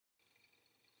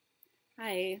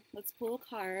Hi, let's pull a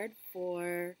card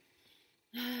for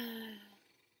the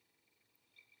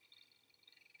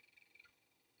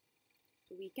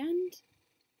weekend.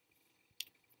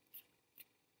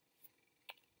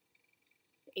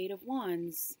 The Eight of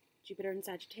Wands, Jupiter and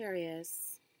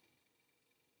Sagittarius.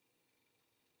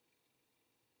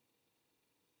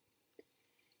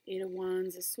 Eight of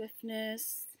Wands is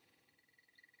swiftness.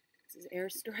 This is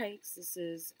airstrikes. This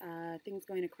is things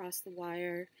going across the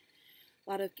wire. A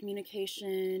lot of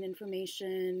communication,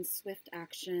 information, swift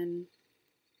action.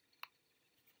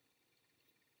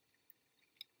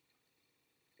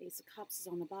 Ace of Cups is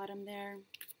on the bottom there.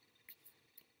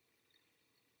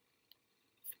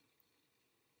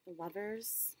 The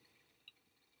Lovers.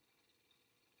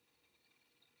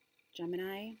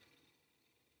 Gemini.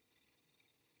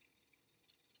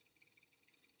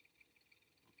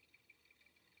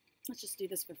 Let's just do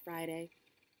this for Friday.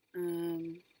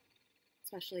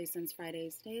 Especially since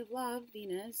Friday's Day of Love,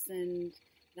 Venus, and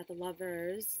got the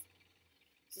Lovers.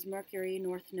 This is Mercury,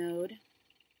 North Node.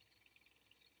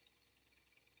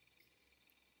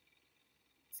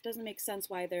 This doesn't make sense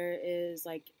why there is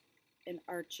like an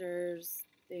Archer's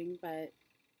thing, but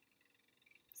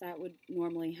that would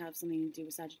normally have something to do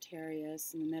with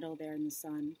Sagittarius in the middle there in the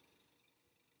sun.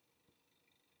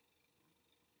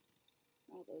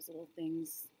 All those little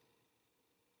things.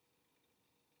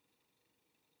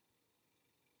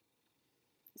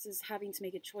 This is having to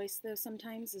make a choice, though,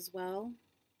 sometimes as well.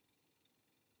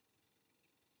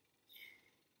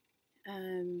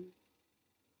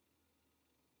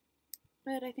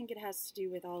 But I think it has to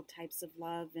do with all types of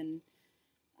love and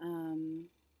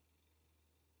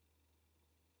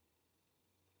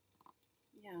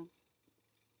yeah.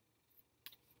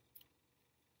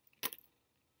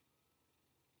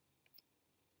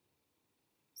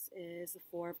 This is the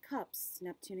Four of Cups,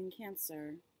 Neptune and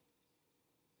Cancer.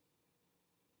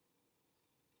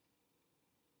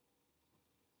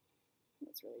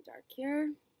 It's really dark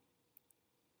here.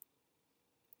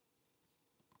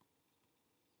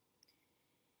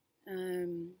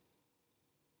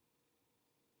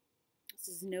 This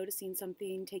is noticing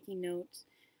something, taking note,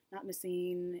 not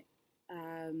missing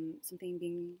something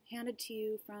being handed to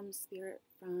you from Spirit,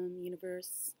 from the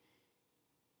universe.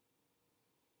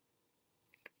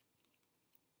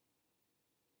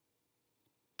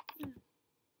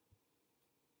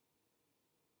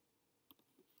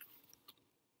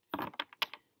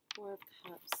 Four of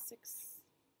Cups,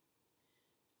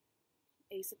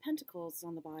 Ace of Pentacles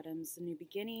on the bottom. It's a new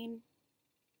beginning.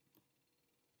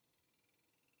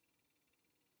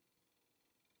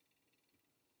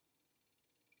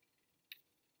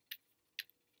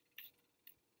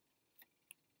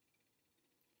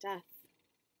 Death.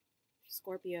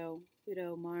 Scorpio,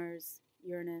 Pluto, Mars,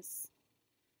 Uranus.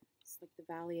 It's like the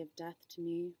valley of death to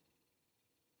me.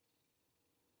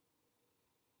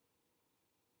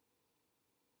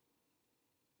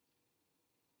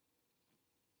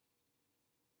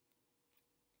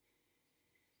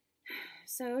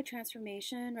 So,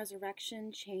 transformation,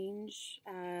 resurrection, change,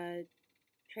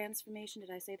 transformation, did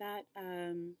I say that?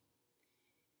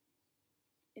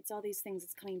 It's all these things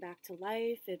that's coming back to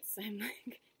life. I'm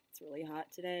like, it's really hot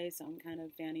today, so I'm kind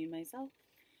of fanning myself.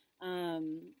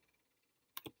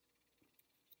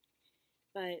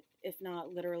 But if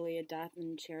not literally a death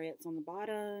and chariots on the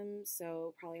bottom,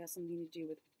 so probably has something to do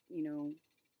with,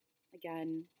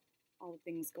 again, all the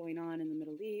things going on in the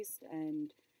Middle East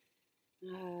and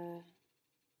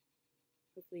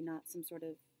hopefully not some sort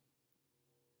of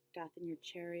death in your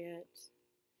chariot.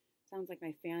 Sounds like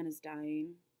my fan is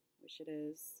dying, which it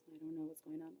is. I don't know what's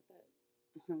going on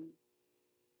with it.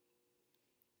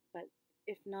 But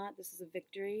if not, this is a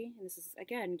victory. And this is,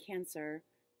 again, Cancer,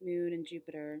 Moon, and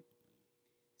Jupiter.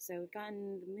 So we've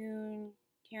gotten the Moon,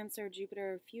 Cancer,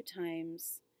 Jupiter a few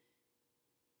times.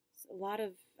 It's a lot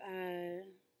of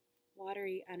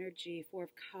watery energy. Four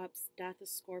of Cups, Death is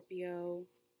Scorpio.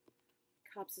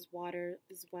 Cups is water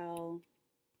as well.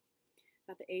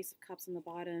 Got the Ace of Cups on the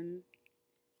bottom.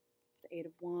 The Eight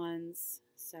of Wands.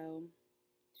 So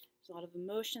there's a lot of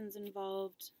emotions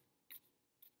involved.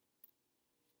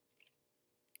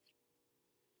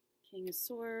 King of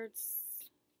Swords.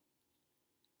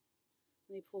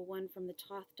 Let me pull one from the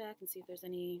Thoth deck and see if there's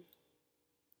any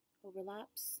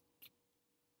overlaps.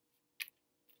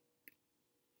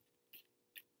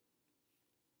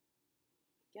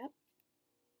 Yep.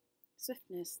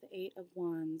 Swiftness, the Eight of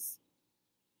Wands.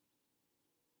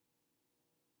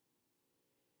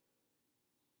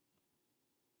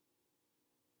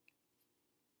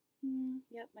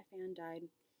 Yep, my fan died.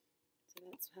 So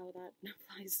that's how that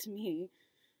applies to me.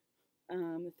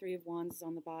 The Three of Wands is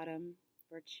on the bottom.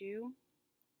 Virtue.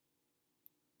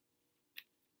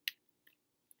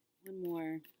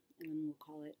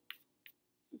 call it.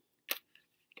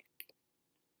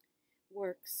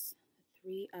 Works, the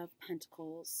Three of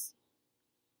Pentacles.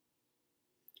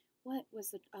 What was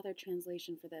the other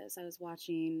translation for this? I was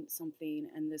watching something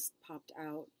and this popped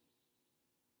out.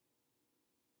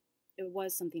 It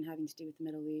was something having to do with the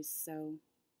Middle East, so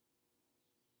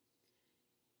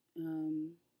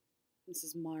this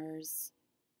is Mars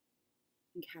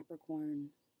in Capricorn.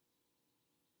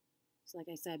 So like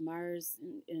I said, Mars,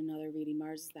 in another reading,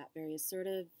 Mars is that very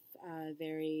assertive,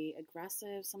 very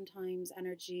aggressive sometimes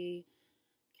energy.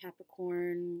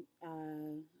 Capricorn, I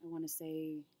want to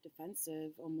say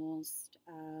defensive almost,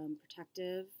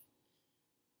 protective.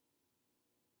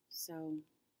 So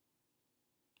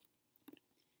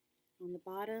on the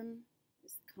bottom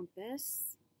is the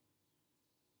compass.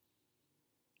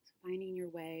 So finding your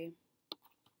way,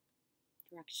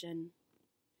 direction.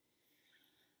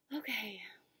 Okay.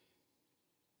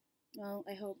 Well,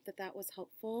 I hope that that was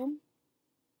helpful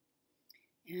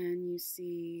and you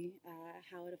see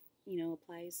how it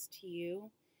applies to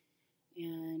you,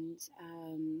 and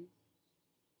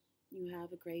you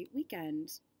have a great weekend.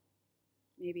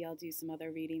 Maybe I'll do some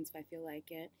other readings if I feel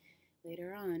like it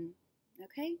later on.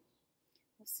 Okay?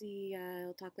 We'll see.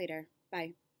 I'll talk later.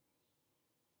 Bye.